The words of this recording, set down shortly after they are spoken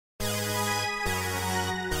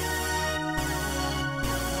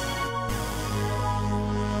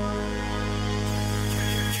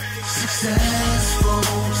Successful,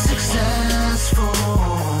 successful.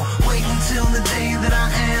 Wait until the day that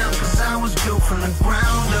I am, cause I was built from the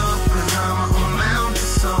ground up. Cause I'm amount to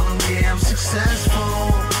something, yeah, I'm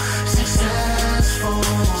successful. Successful,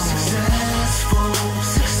 successful,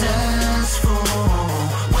 successful.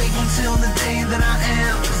 Wait until the day that I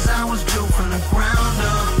am, cause I was built from the ground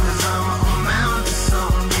up. Cause I'm amount to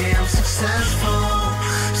something, yeah, I'm successful.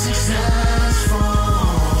 Successful.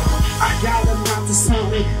 I gotta amount to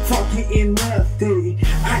something, fucking nothing.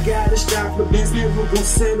 I gotta strive for the best, never gonna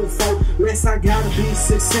settle for less. I gotta be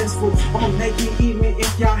successful, I'ma make it even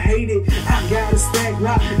if y'all hate it. I gotta stack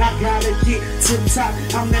rock, I gotta get to the top.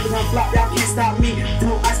 I'm never gonna flop, y'all can't stop me.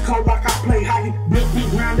 Through ice cold rock, I play hockey, built from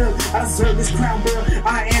ground up. I deserve this crown, bro.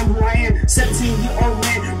 I am who I am, 17-year-old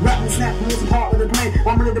man. Rapping snap was part of the plan.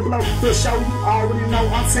 I'm ready to blow, for sure you already know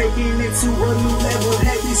I'm taking it to a new level.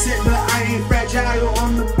 Heavy set, but I ain't fragile.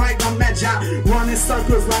 On the mic, I'm agile, running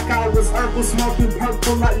circles like I was Urkel, smoking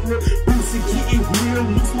purple like Lil Boosie, getting real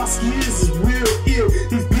loose. My skills is real ill.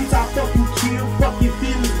 These beats I fucking kill, fucking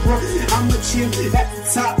feelings, bro. I'ma chill at the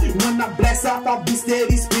top. When I blast off, I'll be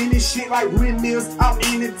steady spinning shit like windmills. I'm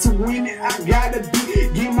in it to win it. I gotta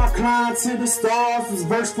get my climb to the stars. This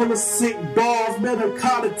verse full of sick bars, better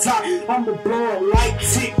call it top. I'ma blow it like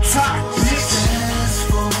TikTok.